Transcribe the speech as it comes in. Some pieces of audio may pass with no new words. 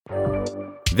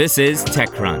This is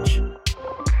TechCrunch.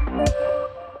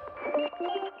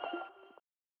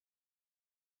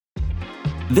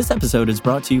 This episode is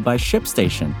brought to you by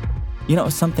ShipStation. You know,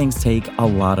 some things take a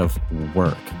lot of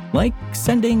work, like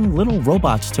sending little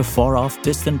robots to far-off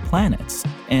distant planets.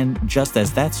 And just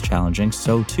as that's challenging,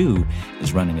 so too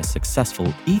is running a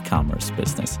successful e-commerce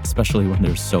business, especially when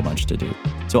there's so much to do.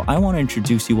 So I want to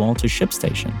introduce you all to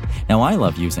ShipStation. Now, I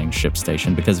love using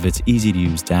ShipStation because of its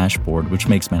easy-to-use dashboard, which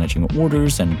makes managing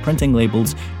orders and printing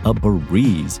labels a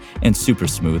breeze and super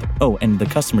smooth. Oh, and the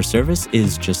customer service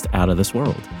is just out of this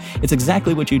world. It's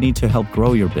exactly what you need to help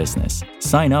grow your business.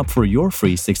 Sign up for your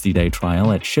free 60-day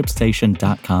trial at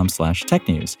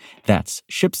shipstation.com/technews. That's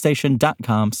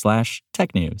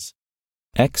shipstation.com/technews.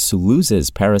 X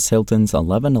loses Paris Hilton's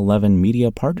 11/11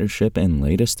 media partnership in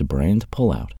latest brand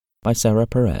pullout by Sarah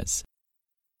Perez.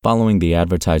 Following the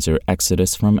advertiser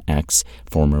exodus from X,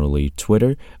 formerly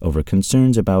Twitter, over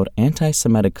concerns about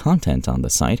anti-Semitic content on the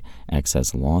site, X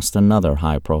has lost another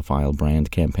high-profile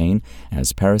brand campaign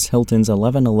as Paris Hilton's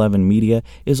 11/11 media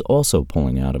is also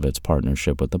pulling out of its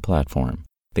partnership with the platform.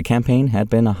 The campaign had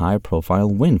been a high-profile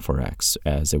win for X,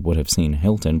 as it would have seen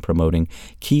Hilton promoting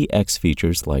key X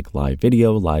features like live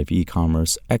video, live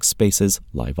e-commerce, X Spaces,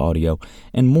 live audio,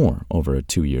 and more over a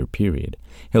 2-year period.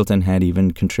 Hilton had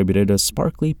even contributed a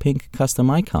sparkly pink custom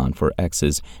icon for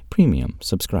X's premium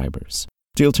subscribers.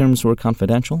 Deal terms were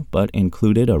confidential, but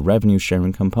included a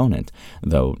revenue-sharing component,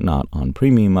 though not on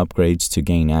premium upgrades to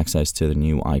gain access to the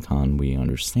new icon, we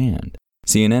understand.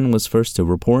 CNN was first to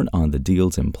report on the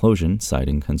deal's implosion,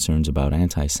 citing concerns about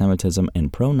anti-Semitism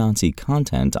and pro-Nazi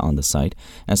content on the site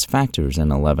as factors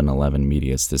in 11/11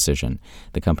 Media's decision.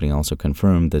 The company also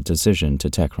confirmed the decision to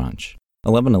TechCrunch.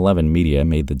 11/11 Media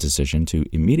made the decision to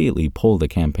immediately pull the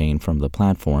campaign from the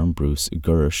platform, Bruce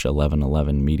Gersh,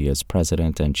 11/11 Media's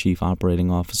president and chief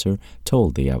operating officer,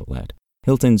 told the outlet.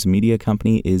 Hilton's media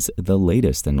company is the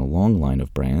latest in a long line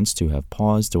of brands to have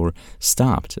paused or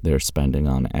stopped their spending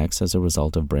on X as a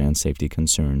result of brand safety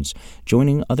concerns,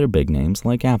 joining other big names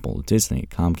like Apple, Disney,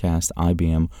 Comcast,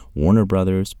 IBM, Warner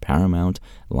Brothers, Paramount,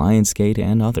 Lionsgate,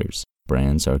 and others.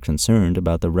 Brands are concerned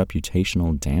about the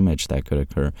reputational damage that could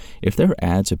occur if their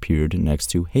ads appeared next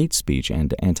to hate speech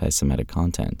and anti-Semitic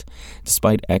content.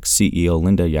 Despite ex-CEO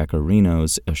Linda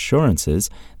Yaccarino's assurances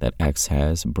that X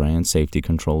has brand safety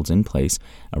controls in place,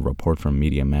 a report from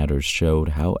Media Matters showed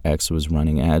how X was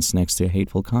running ads next to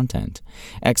hateful content.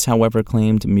 X, however,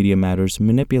 claimed Media Matters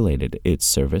manipulated its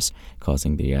service,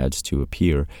 causing the ads to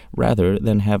appear rather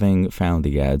than having found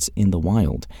the ads in the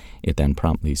wild. It then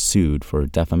promptly sued for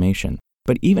defamation.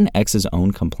 But even X's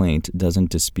own complaint doesn't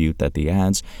dispute that the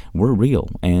ads were real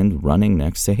and running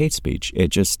next to hate speech. It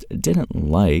just didn't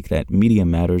like that Media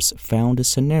Matters found a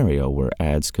scenario where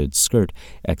ads could skirt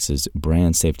X's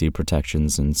brand safety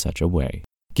protections in such a way.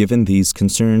 Given these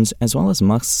concerns, as well as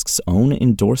Musk's own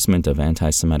endorsement of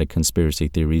anti-Semitic conspiracy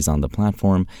theories on the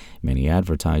platform, many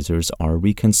advertisers are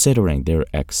reconsidering their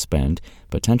X spend,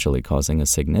 potentially causing a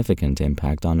significant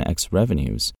impact on X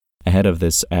revenues. Ahead of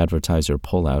this advertiser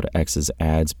pullout, X's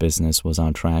ads business was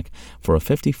on track for a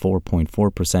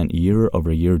 54.4%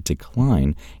 year-over-year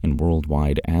decline in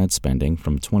worldwide ad spending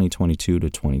from 2022 to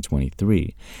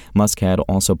 2023. Musk had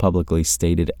also publicly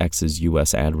stated X's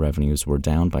U.S. ad revenues were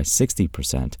down by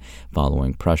 60%,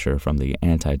 following pressure from the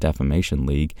Anti-Defamation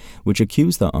League, which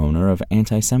accused the owner of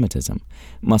anti-Semitism.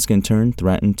 Musk in turn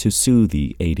threatened to sue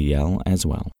the ADL as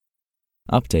well.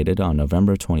 Updated on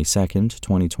November 22,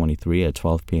 2023 at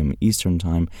 12 p.m. Eastern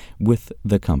Time with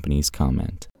the company's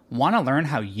comment. Want to learn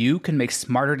how you can make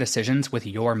smarter decisions with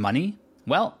your money?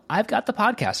 Well, I've got the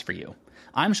podcast for you.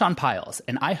 I'm Sean Piles,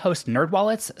 and I host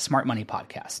NerdWallet's Smart Money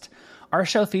Podcast. Our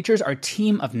show features our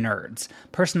team of nerds,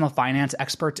 personal finance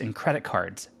experts in credit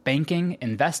cards, banking,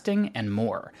 investing, and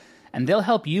more. And they'll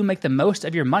help you make the most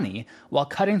of your money while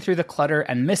cutting through the clutter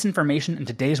and misinformation in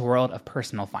today's world of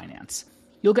personal finance.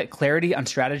 You'll get clarity on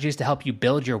strategies to help you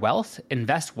build your wealth,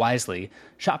 invest wisely,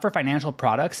 shop for financial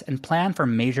products, and plan for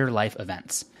major life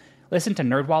events. Listen to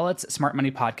NerdWallet's Smart Money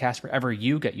Podcast wherever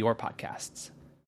you get your podcasts.